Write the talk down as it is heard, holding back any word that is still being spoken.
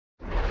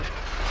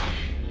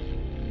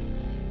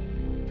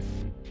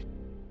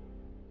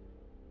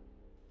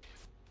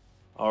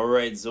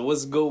Alright, so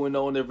what's going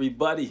on,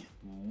 everybody?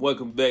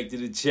 Welcome back to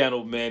the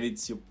channel, man.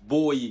 It's your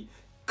boy,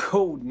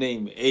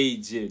 codename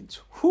Agent.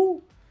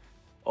 Whoo!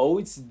 Oh,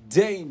 it's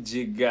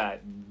danger,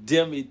 god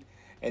damn it.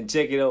 And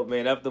check it out,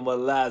 man. After my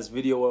last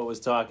video where I was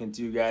talking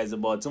to you guys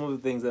about some of the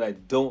things that I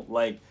don't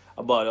like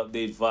about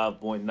update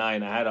 5.9, I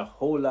had a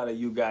whole lot of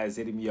you guys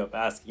hitting me up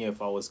asking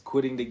if I was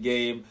quitting the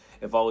game,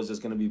 if I was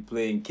just going to be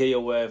playing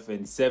KOF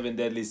and 7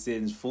 Deadly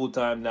Sins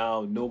full-time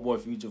now, no more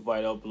Future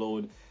Fight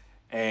upload.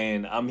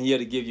 And I'm here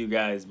to give you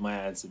guys my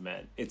answer,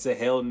 man. It's a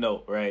hell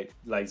no, right?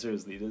 Like,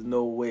 seriously, there's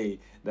no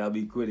way that I'll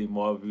be quitting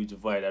Marvel Future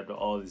Fight after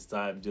all this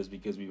time just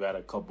because we've had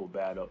a couple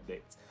bad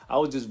updates. I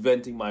was just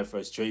venting my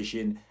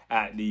frustration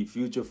at the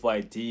Future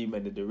Fight team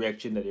and the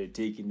direction that they're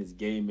taking this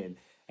game in.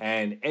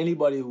 And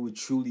anybody who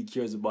truly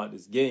cares about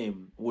this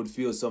game would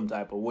feel some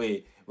type of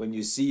way when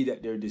you see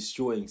that they're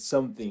destroying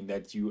something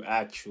that you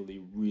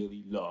actually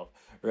really love,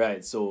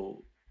 right?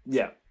 So,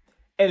 yeah.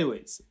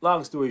 Anyways,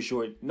 long story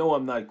short, no,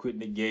 I'm not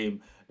quitting the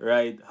game,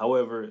 right?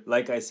 However,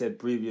 like I said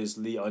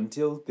previously,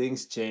 until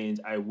things change,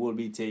 I will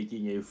be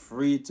taking a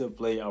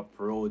free-to-play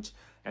approach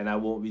and I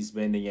won't be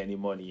spending any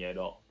money at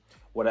all.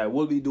 What I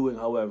will be doing,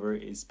 however,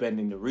 is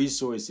spending the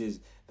resources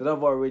that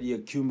I've already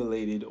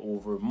accumulated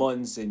over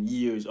months and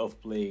years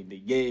of playing the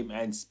game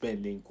and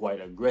spending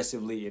quite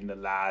aggressively in the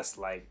last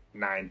like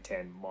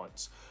 9-10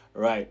 months,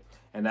 right?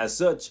 And as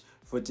such,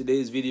 for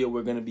today's video,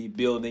 we're going to be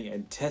building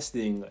and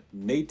testing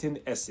Nathan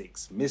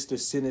Essex, Mr.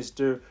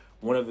 Sinister,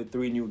 one of the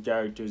 3 new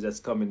characters that's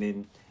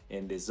coming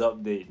in this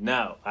update.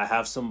 Now, I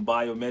have some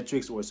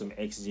biometrics or some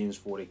X genes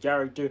for the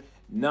character,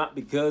 not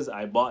because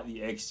I bought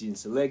the X gene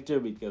selector,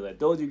 because I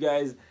told you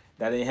guys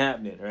that ain't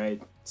happening, right?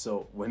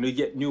 So when we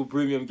get new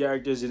premium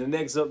characters in the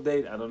next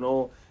update, I don't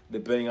know,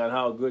 depending on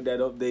how good that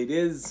update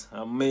is,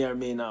 I may or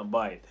may not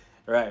buy it,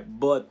 right?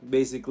 But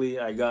basically,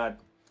 I got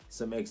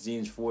some X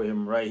genes for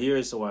him right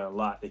here, so I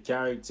unlock the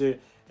character,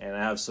 and I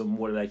have some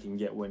more that I can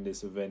get when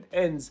this event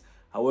ends.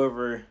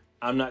 However,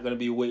 I'm not going to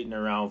be waiting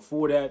around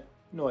for that.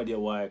 No idea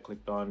why I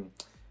clicked on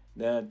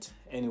that.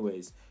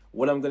 Anyways,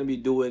 what I'm going to be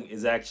doing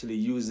is actually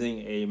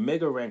using a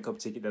mega rank up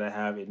ticket that I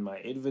have in my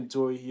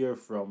inventory here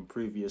from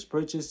previous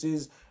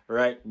purchases,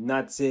 right?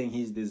 Not saying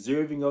he's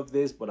deserving of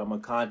this, but I'm a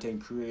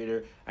content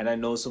creator, and I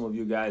know some of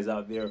you guys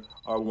out there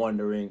are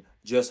wondering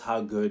just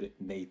how good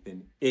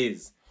Nathan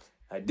is.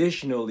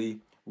 Additionally,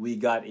 we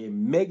got a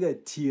mega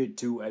tier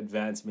 2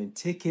 advancement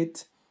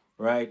ticket,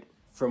 right,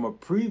 from a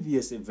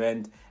previous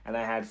event, and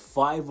I had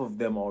 5 of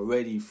them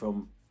already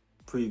from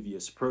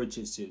previous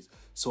purchases.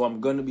 So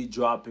I'm going to be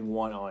dropping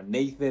one on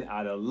Nathan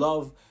out of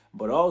love,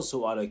 but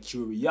also out of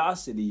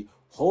curiosity,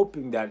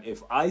 hoping that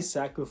if I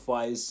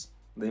sacrifice,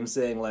 I'm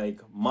saying like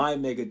my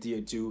mega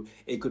tier 2,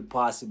 it could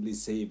possibly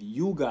save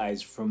you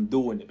guys from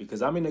doing it,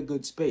 because I'm in a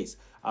good space.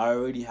 I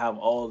already have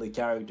all the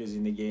characters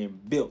in the game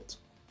built.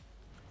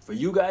 For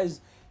you guys,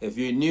 if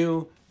you're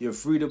new, you're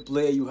free to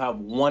play, you have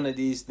one of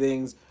these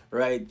things,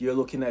 right? You're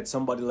looking at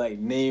somebody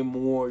like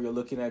Namor, you're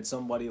looking at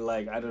somebody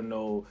like, I don't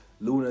know,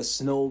 Luna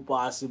Snow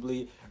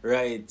possibly,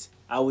 right?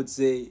 I would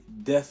say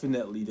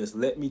definitely just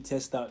let me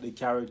test out the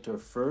character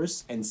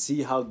first and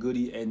see how good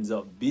he ends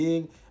up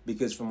being,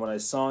 because from what I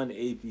saw in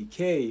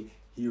APK,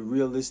 he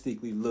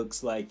realistically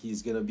looks like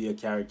he's going to be a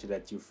character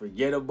that you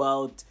forget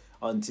about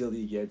until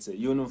he gets a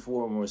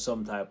uniform or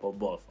some type of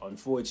buff.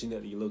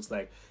 Unfortunately, it looks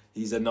like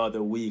he's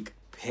another week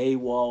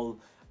paywall,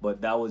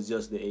 but that was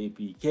just the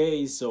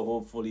APK, so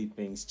hopefully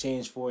things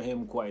change for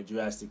him quite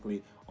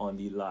drastically on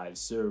the live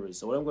server.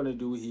 So what I'm going to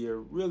do here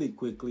really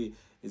quickly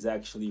is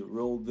actually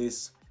roll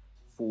this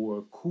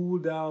for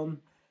cooldown,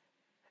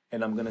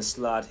 and I'm going to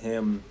slot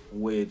him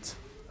with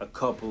a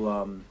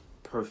couple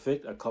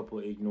perfect, a couple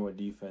ignore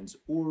defense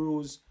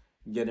Urus,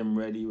 get him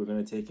ready. We're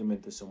going to take him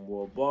into some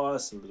world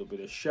boss, a little bit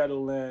of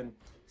shadowland,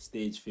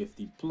 stage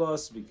 50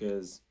 plus,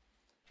 because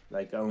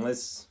like,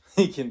 unless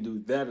he can do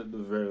that at the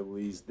very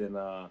least, then,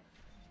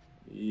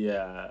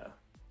 yeah,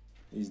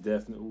 he's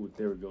definitely, ooh,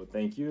 there we go,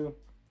 thank you.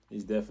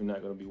 He's definitely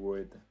not going to be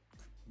worth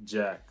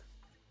jack.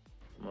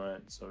 All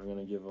right, so we're going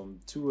to give him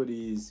 2 of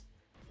these.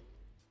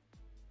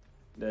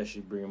 That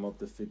should bring him up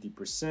to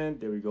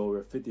 50%. There we go,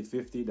 we're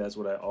 50-50. That's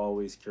what I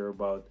always care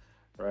about,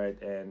 right?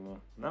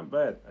 And not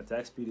bad.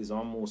 Attack speed is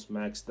almost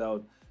maxed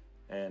out,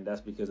 and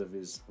that's because of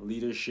his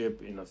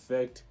leadership in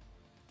effect.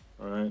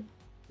 All right.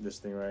 This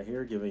thing right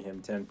here, giving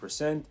him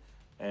 10%,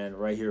 and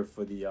right here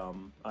for the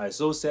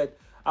ISO set,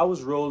 I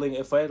was rolling.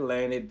 If I had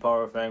landed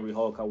Power of Angry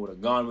Hulk, I would have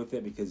gone with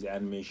it because the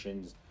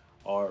animations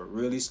are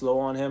really slow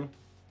on him,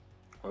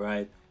 all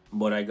right?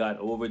 But I got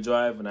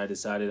Overdrive, and I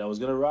decided I was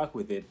gonna rock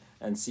with it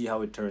and see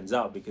how it turns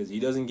out, because he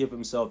doesn't give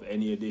himself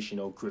any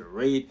additional crit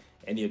rate,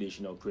 any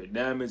additional crit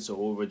damage, so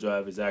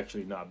Overdrive is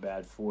actually not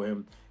bad for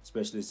him,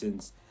 especially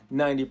since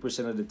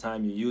 90% of the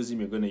time you use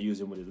him, you're gonna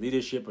use him with his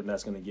leadership, and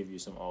that's gonna give you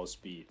some all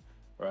speed,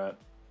 right?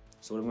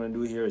 So what I'm going to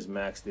do here is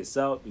max this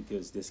out,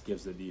 because this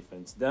gives the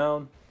defense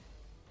down.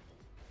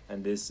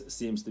 And this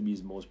seems to be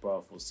his most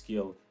powerful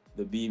skill.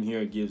 The beam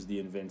here gives the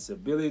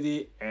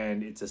invincibility,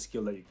 and it's a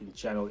skill that you can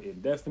channel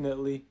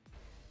indefinitely.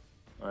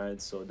 All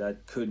right, so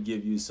that could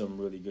give you some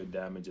really good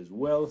damage as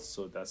well.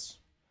 So that's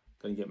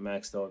gonna get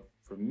maxed out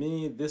for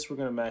me. This we're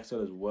gonna max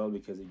out as well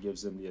because it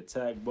gives them the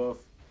attack buff,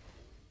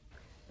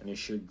 and it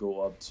should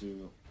go up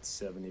to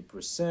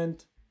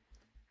 70%.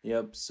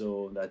 Yep,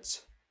 so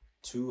that's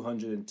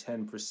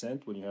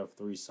 210% when you have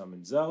 3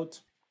 summons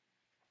out.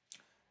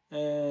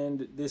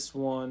 And this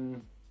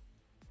one,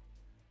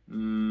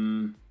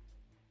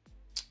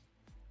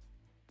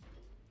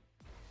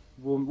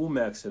 we'll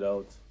max it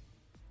out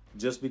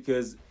just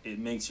because it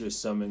makes your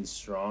summon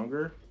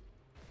stronger.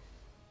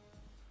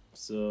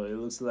 So it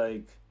looks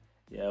like,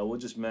 yeah, we'll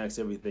just max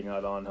everything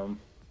out on him.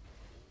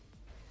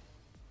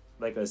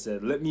 Like I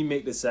said, let me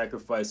make the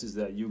sacrifices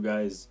that you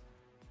guys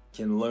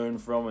can learn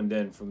from, and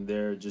then from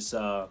there just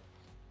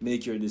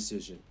make your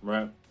decision,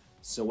 right?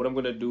 So what I'm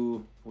gonna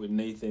do with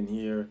Nathan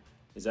here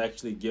is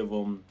actually give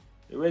him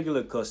a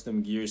regular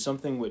custom gear,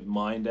 something with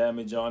mind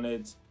damage on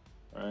it.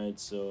 Right,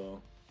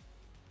 so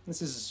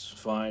this is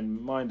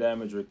fine. Mind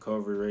damage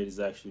recovery rate is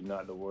actually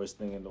not the worst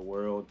thing in the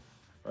world,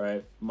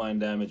 right? Mind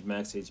damage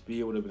max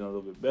HP would have been a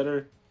little bit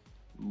better,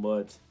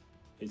 but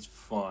it's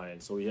fine.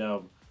 So we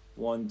have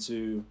 1,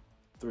 2,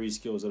 3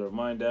 skills that are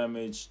mind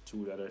damage,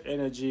 2 that are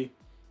energy.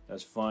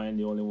 That's fine.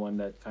 The only one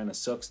that kind of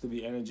sucks to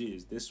be energy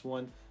is this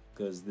one,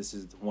 because this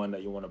is the one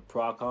that you want to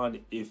proc on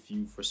if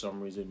you for some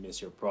reason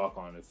miss your proc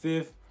on the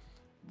 5th,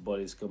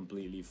 but it's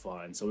completely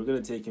fine. So we're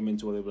going to take him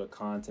into a little bit of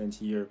content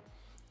here.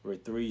 We're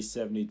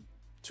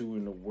 372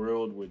 in the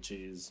world, which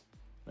is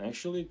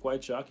actually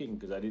quite shocking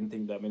because I didn't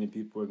think that many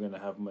people were going to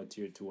have him at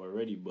tier 2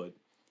 already, but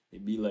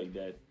it be like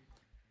that.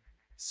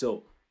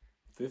 So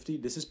 50,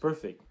 this is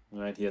perfect.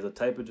 All right, he has a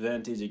type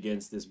advantage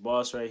against this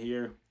boss right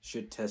here.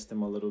 Should test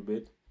him a little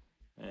bit.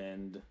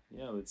 And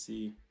yeah, let's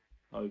see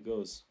how it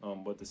goes.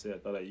 What to say, I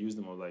thought I used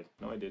them. I was like,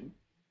 no, I didn't.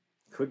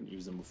 Couldn't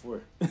use them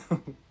before.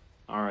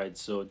 All right,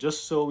 so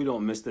just so we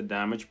don't miss the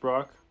damage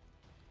proc,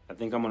 I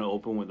think I'm gonna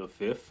open with the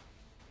 5th.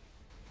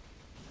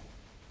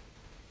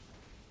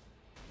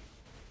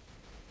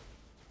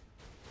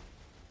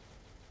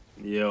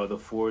 Yo, the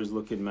 4 is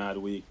looking mad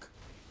weak.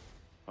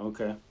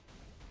 Okay.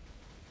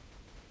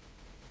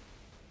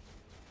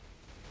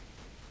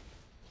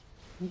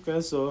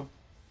 Okay, so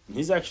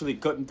he's actually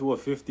cutting to a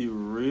 50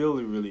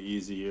 really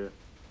easy here.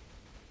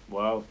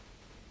 Wow.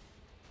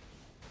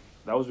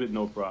 That was with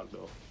no proc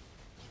though.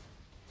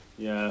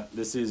 Yeah,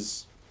 this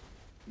is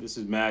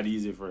mad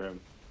easy for him.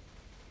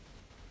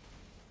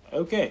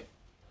 Okay.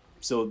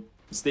 So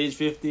stage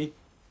 50,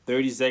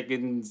 30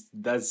 seconds,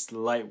 that's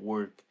light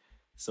work.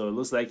 So it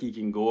looks like he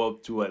can go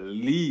up to at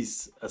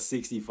least a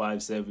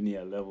 65-70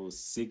 at level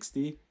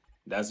 60.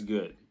 That's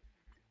good.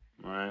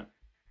 Alright.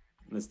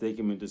 Let's take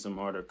him into some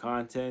harder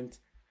content.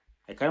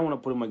 I kind of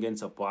want to put him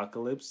against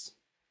Apocalypse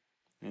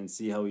and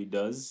see how he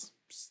does.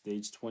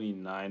 Stage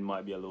 29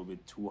 might be a little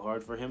bit too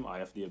hard for him. Eye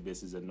of the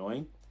Abyss is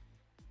annoying.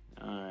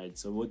 Alright,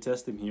 so we'll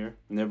test him here.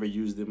 Never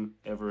used him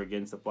ever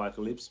against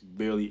Apocalypse.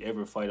 Barely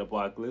ever fight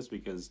Apocalypse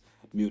because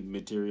mutant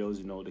materials,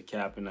 you know, the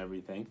cap and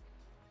everything.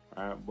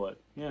 Alright,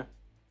 but yeah.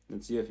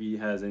 Let's see if he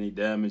has any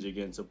damage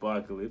against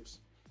Apocalypse.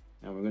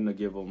 And we're gonna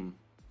give him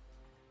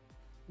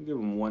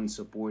 1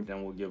 support,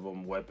 and we'll give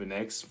him Weapon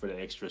X for the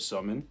extra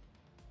summon.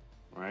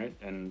 Alright,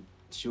 and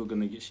she's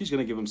gonna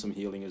give him some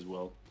healing as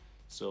well.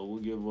 So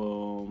we'll give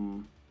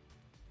him,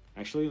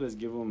 actually let's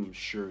give him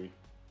Shuri,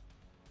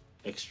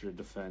 extra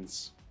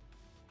defense.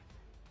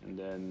 And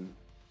then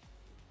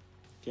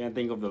can't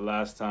think of the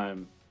last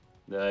time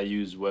that I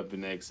used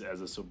Weapon X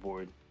as a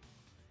support.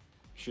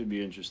 Should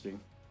be interesting.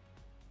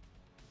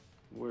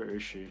 Where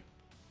is she?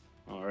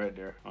 Oh, right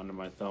there under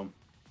my thumb.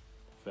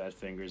 Fat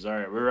fingers. All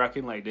right, we're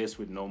rocking like this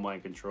with no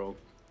mind control.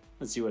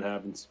 Let's see what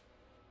happens.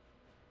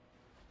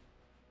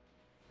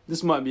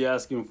 This might be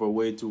asking for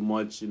way too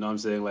much, you know what I'm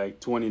saying? Like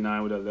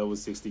 29 with a level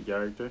 60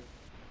 character.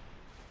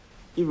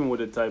 Even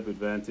with a type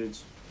advantage.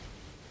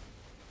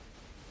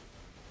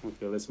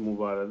 Okay, let's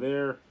move out of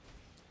there.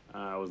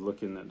 I was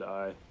looking at the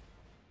eye.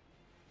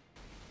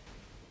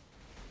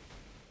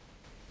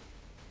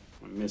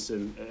 I'm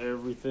missing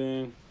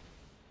everything.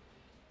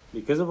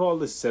 Because of all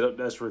the setup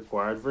that's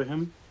required for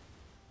him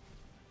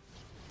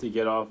to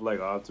get off like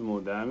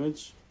optimal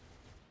damage,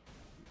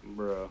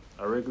 bruh,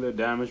 a regular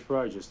damage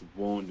proc just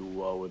won't do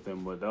well with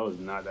him. But that was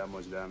not that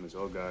much damage.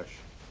 Oh gosh,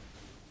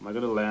 am I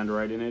gonna land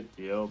right in it?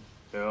 Yep.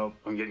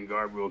 I'm getting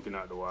guard broken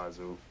out the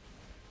wazoo.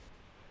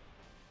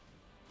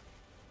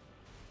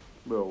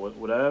 Bro,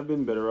 would I have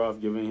been better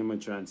off giving him a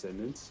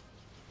Transcendence?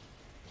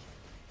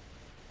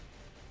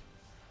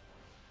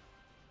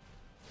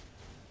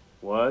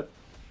 What?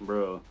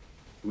 Bro,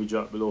 we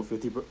dropped below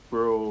 50.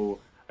 Bro,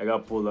 I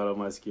got pulled out of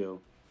my skill.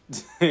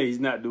 He's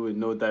not doing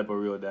no type of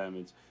real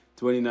damage.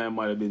 29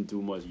 might have been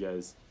too much,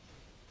 guys.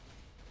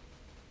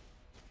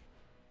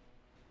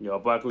 Yo,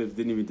 Apocalypse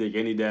didn't even take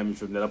any damage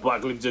from that.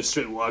 Apocalypse just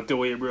straight walked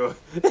away, bro.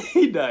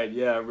 He died.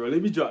 Yeah, bro.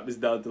 Let me drop this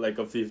down to like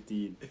a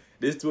 15.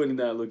 This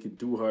 29 looking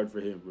too hard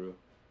for him, bro.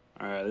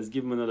 Alright, let's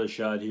give him another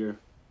shot here.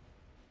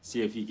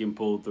 See if he can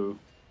pull through.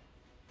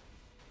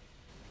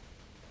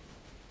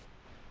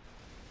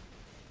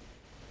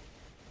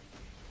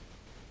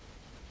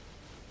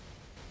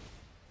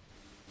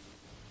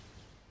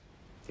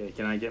 Okay,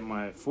 can I get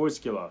my 4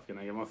 skill off? Can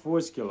I get my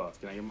 4 skill off?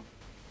 Can I get my...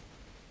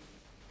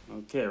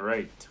 Okay,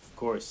 right, of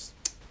course.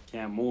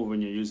 Can't move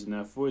when you're using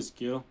that 4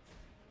 skill.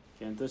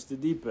 Can't touch the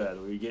D-pad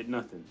or you get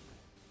nothing.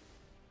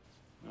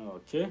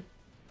 Okay.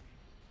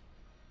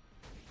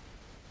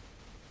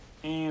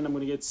 And I'm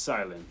gonna get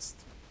silenced.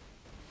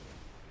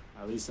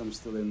 At least I'm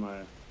still in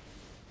my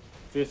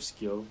 5th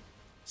skill.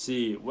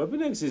 See,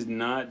 Weapon X is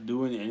not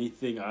doing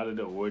anything out of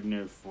the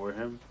ordinary for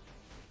him.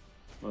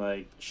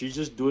 Like, she's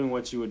just doing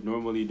what she would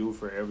normally do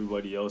for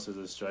everybody else as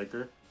a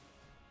striker.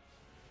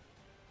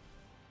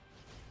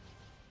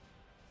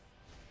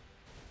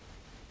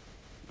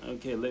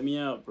 Okay, let me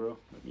out, bro.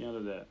 Let me out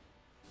of that.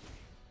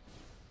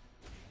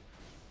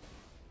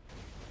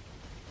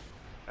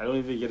 I don't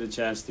even get a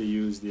chance to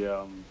use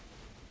the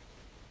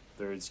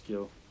 3rd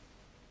skill.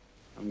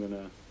 I'm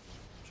gonna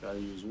try to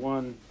use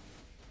 1,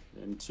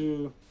 then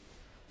 2,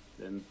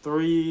 then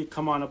 3.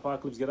 Come on,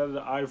 Apocalypse, get out of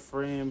the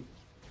iframe.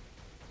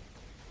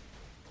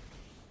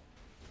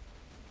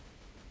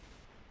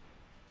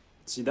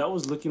 See, that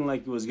was looking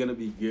like it was gonna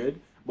be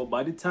good, but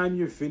by the time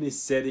you're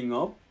finished setting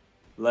up,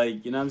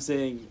 like, you know what I'm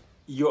saying,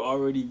 you're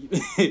already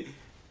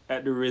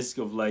at the risk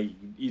of like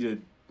either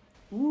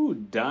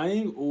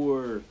dying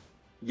or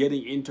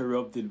getting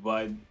interrupted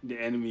by the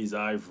enemy's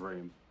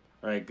iframe,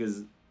 right?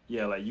 Because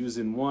yeah, like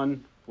using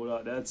 1, pull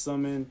out that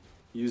summon,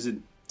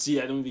 using,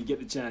 see, I don't even get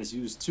the chance,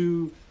 use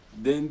 2,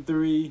 then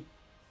 3,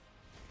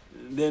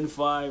 then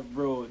 5,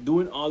 bro.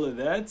 Doing all of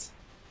that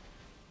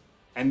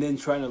and then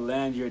trying to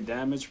land your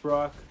damage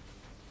proc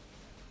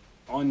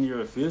on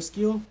your 5th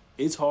skill,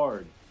 it's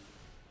hard.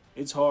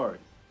 It's hard.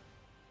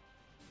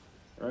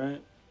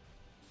 Right?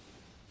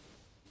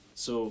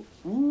 So,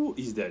 ooh,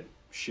 he's dead.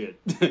 Shit.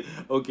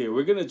 Okay,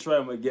 we're gonna try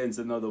him against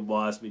another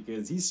boss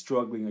because he's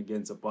struggling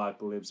against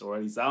Apocalypse, or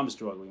at least I'm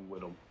struggling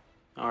with him.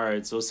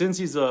 Alright, so since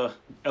he's a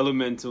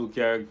elemental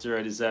character,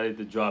 I decided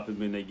to drop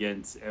him in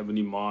against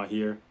Ebony Maw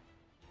here.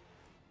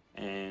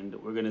 And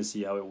we're gonna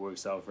see how it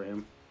works out for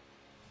him.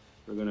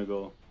 We're gonna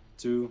go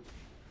 2,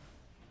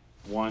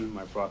 1,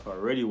 my proc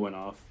already went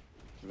off.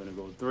 We're gonna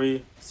go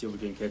 3, see if we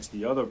can catch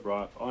the other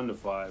proc on the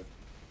 5.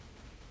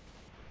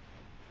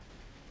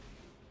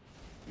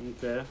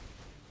 Okay.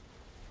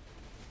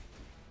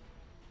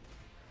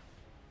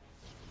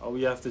 All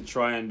we have to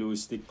try and do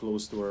is stick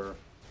close to our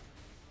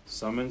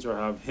summons, or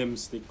have him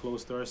stick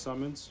close to our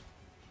summons.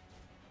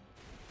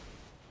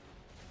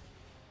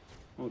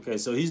 Okay,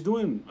 so he's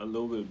doing a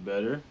little bit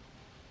better.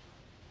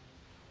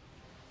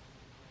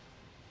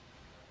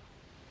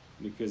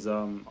 Because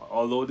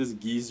although this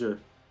geezer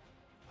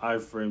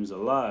iframes a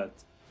lot,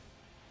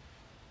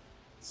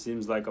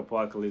 seems like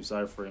Apocalypse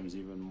iframes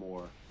even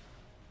more.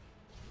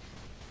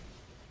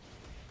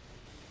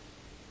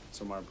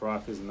 So my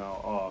proc is now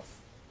off.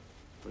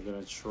 We're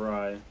gonna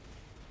try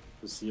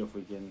to see if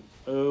we can...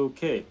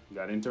 Okay,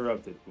 got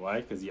interrupted.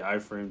 Why? Because he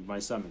iframed my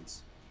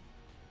summons.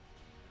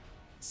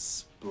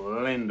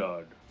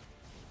 Splendid.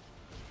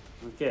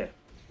 Okay,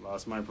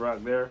 lost my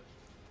proc there.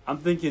 I'm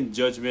thinking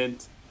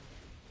Judgment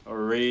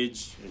or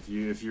Rage if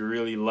you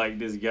really like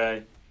this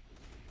guy.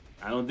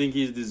 I don't think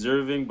he's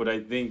deserving, but I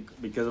think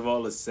because of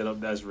all the setup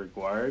that's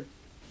required,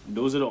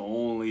 those are the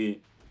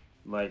only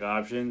like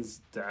options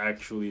to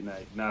actually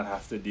not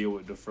have to deal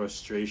with the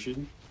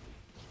frustration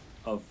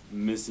of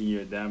missing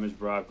your damage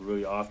proc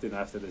really often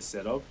after the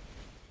setup.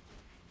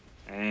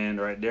 And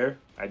right there,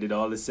 I did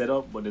all the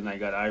setup, but then I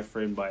got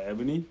iframed by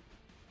Ebony.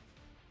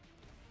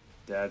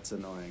 That's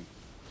annoying.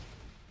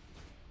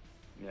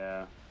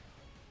 Yeah.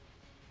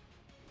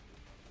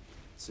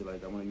 See,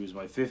 like, I'm gonna use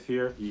my 5th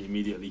here. He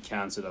immediately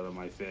canceled out of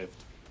my 5th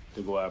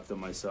to go after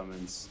my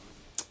summons.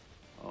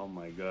 Oh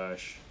my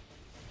gosh.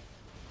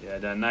 Yeah,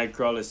 that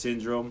Nightcrawler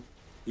syndrome.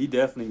 He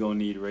definitely gonna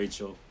need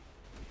Rachel.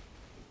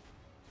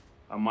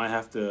 I might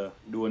have to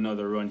do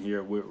another run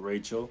here with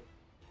Rachel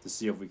to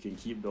see if we can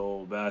keep the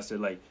whole bastard.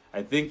 Like,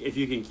 I think if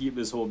you can keep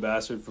this whole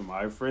bastard from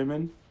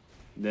iframing,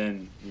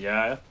 then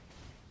yeah,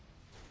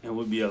 it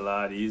would be a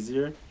lot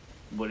easier.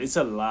 But it's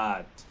a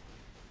lot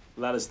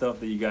of stuff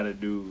that you gotta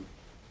do,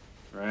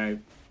 right?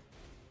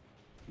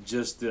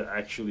 Just to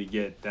actually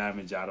get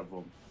damage out of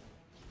him.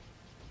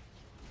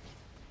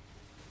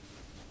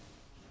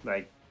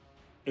 Like,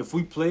 if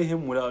we play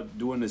him without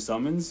doing the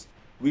summons,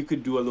 we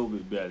could do a little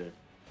bit better.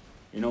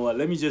 You know what?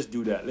 Let me just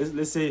do that.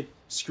 Let's say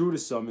screw the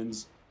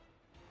summons.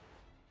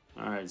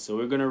 Alright, so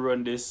we're gonna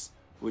run this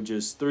with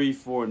just 3,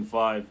 4, and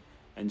 5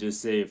 and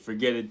just say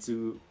forget it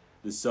to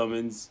the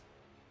summons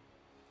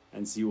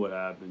and see what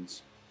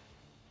happens.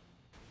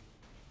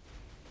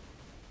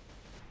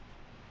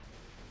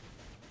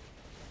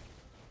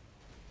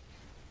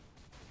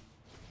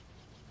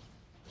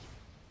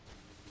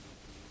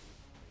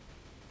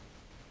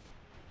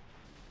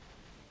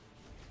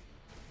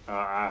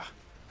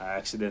 I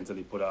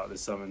accidentally put out the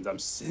summons. I'm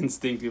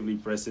instinctively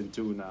pressing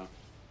 2 now.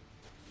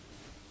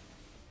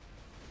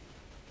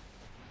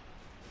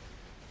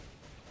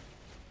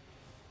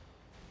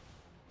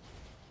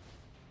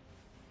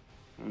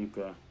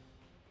 Okay.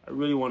 I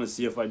really want to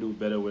see if I do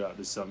better without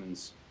the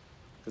summons,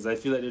 because I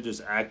feel like they're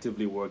just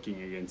actively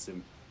working against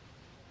him.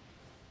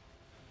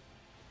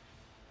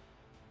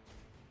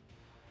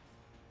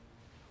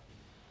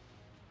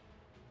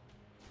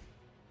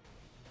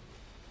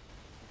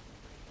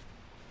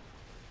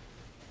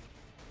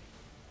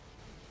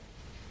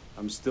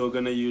 I'm still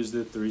gonna use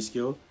the 3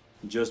 skill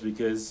just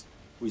because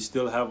we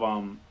still have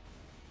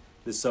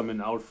the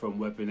summon out from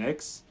Weapon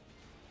X.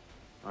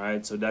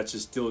 Alright, so that should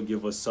still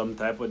give us some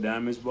type of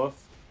damage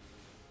buff.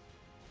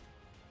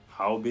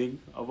 How big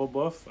of a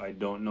buff? I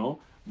don't know.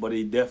 But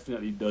he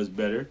definitely does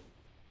better.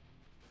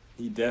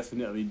 He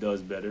definitely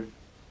does better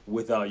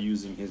without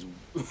using his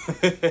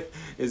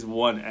his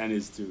 1 and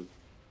his 2.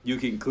 You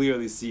can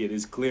clearly see it.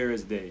 It's clear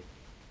as day.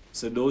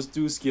 So those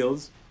 2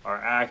 skills are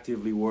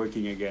actively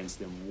working against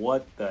him.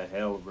 What the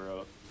hell,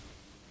 bro?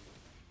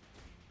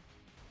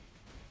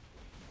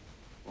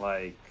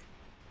 Like,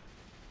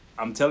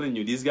 I'm telling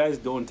you, these guys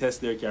don't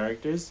test their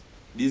characters.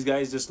 These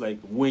guys just like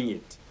wing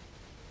it.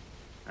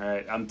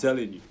 Alright, I'm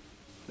telling you.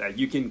 Like,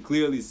 you can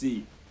clearly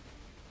see.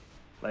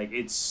 Like,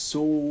 it's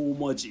so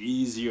much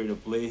easier to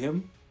play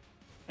him.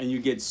 And you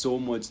get so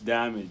much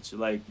damage.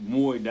 Like,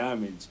 more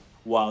damage.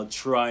 While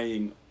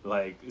trying,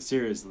 like,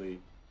 seriously.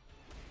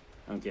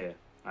 Okay.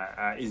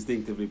 I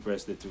instinctively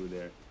pressed the 2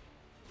 there.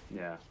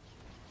 Yeah.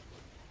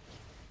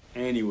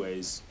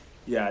 Anyways.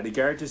 Yeah, the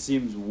character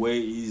seems way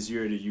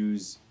easier to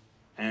use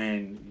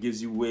and gives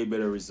you way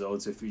better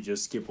results if you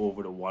just skip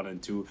over the 1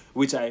 and 2,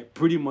 which I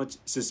pretty much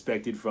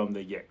suspected from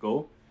the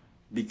get-go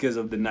because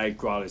of the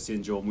Nightcrawler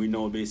syndrome. We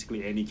know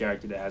basically any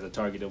character that has a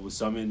targetable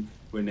summon,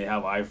 when they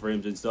have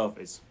iframes and stuff,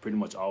 it's pretty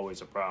much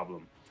always a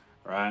problem,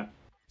 right?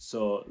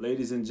 So,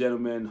 ladies and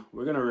gentlemen,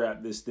 we're going to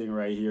wrap this thing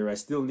right here. I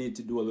still need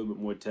to do a little bit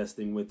more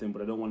testing with him,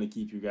 but I don't want to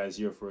keep you guys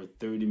here for a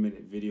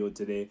 30-minute video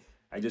today.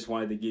 I just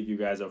wanted to give you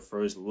guys a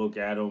first look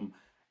at him.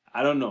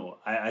 I don't know.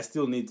 I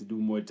still need to do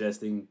more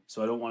testing,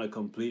 so I don't want to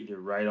completely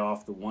write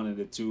off the 1 and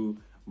the 2.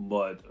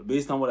 But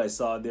based on what I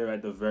saw there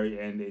at the very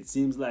end, it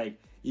seems like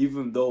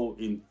even though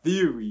in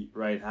theory,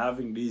 right,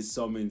 having these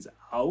summons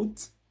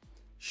out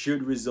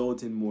should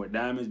result in more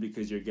damage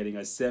because you're getting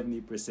a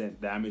 70%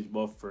 damage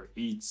buff for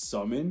each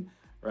summon,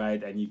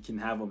 right? And you can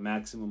have a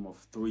maximum of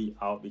 3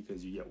 out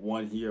because you get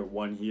 1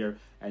 here,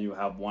 and you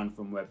have 1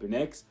 from Weapon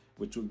X,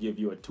 which will give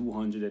you a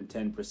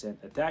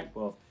 210% attack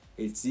buff.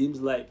 It seems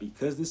like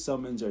because the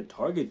summons are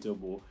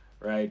targetable,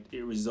 right,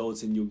 it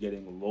results in you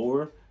getting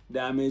lower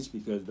damage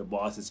because the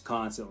boss is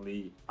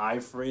constantly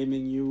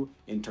iframing you,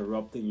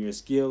 interrupting your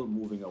skill,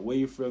 moving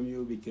away from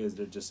you because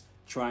they're just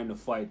trying to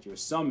fight your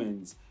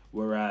summons.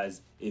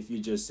 Whereas if you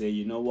just say,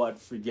 you know what,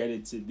 forget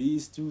it to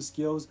these 2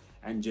 skills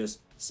and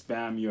just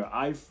spam your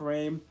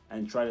iframe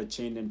and try to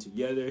chain them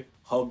together,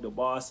 hug the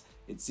boss,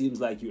 it seems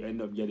like you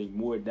end up getting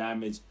more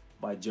damage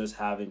by just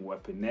having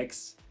Weapon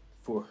X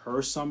for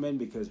her summon,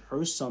 because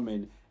her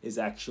summon is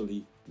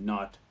actually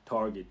not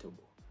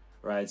targetable,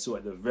 right? So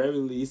at the very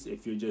least,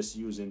 if you're just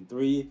using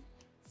 3,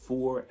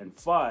 4, and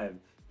 5,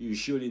 you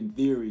should in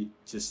theory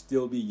just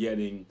still be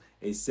getting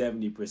a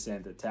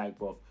 70% attack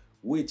buff,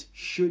 which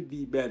should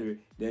be better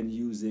than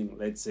using,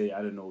 let's say,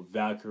 I don't know,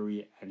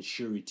 Valkyrie and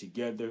Shuri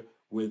together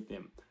with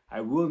him.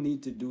 I will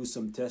need to do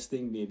some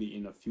testing maybe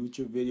in a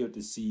future video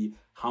to see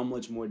how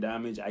much more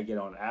damage I get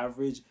on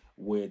average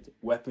with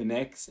Weapon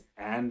X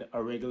and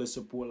a regular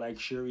support like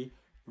Shuri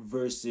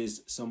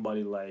versus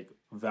somebody like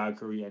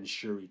Valkyrie and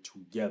Shuri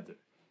together.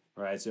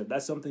 Alright, so if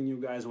that's something you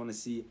guys want to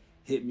see,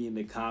 hit me in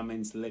the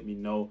comments, let me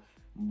know.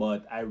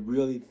 But I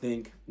really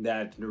think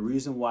that the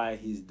reason why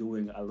he's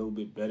doing a little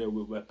bit better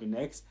with Weapon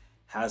X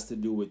has to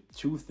do with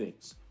 2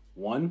 things.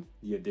 1,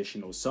 the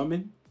additional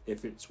summon,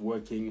 if it's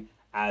working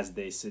as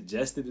they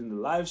suggested in the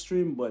live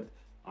stream, but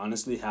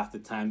honestly, half the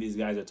time these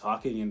guys are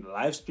talking in the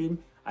live stream,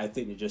 I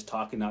think they're just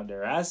talking out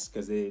their ass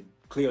because they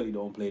clearly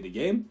don't play the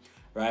game,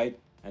 right?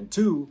 And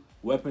 2,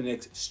 Weapon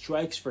X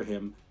strikes for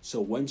him, so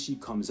when she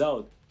comes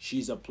out,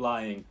 she's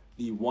applying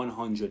the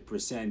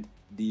 100%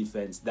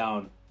 defense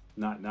down,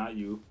 not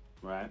you,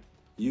 right?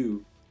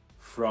 You,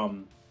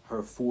 from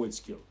her forward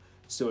skill.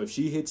 So if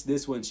she hits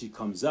this when she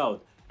comes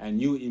out, and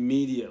you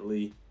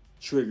immediately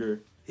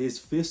trigger his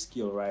 5th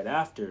skill right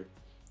after,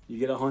 you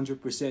get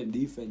 100%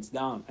 defense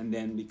down. And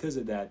then because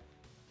of that,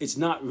 it's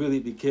not really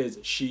because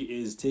she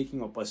is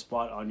taking up a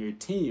spot on your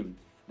team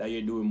that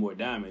you're doing more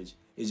damage.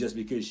 It's just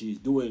because she's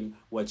doing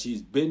what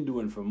she's been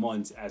doing for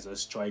months as a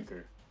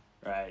striker,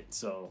 right?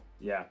 So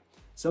yeah,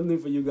 something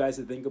for you guys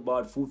to think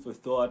about, food for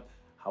thought.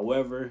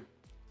 However,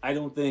 I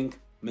don't think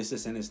Mr.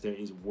 Sinister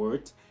is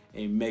worth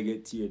a mega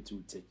tier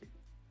 2 ticket.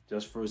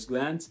 Just first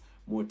glance,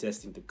 more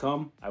testing to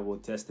come. I will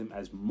test him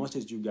as much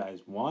as you guys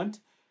want,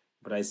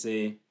 but I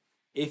say,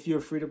 if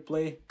you're free to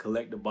play,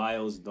 collect the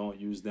bios, don't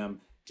use them.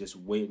 Just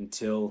wait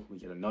until we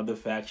get another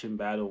faction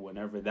battle,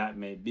 whenever that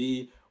may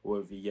be, or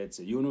if he gets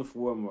a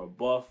uniform or a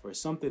buff or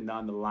something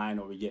down the line,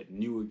 or we get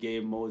newer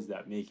game modes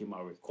that make him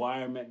a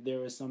requirement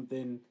there or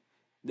something,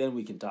 then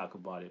we can talk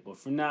about it. But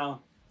for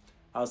now,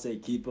 I'll say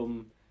keep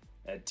him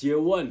at tier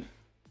 1.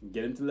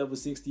 Get him to level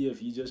 60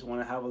 if you just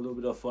want to have a little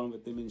bit of fun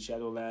with him in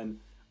Shadowland.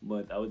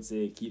 But I would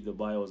say keep the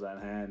bios on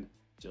hand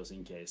just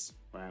in case,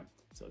 right?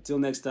 So till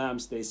next time,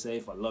 stay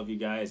safe. I love you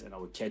guys, and I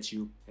will catch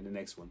you in the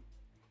next one.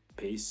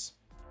 Peace.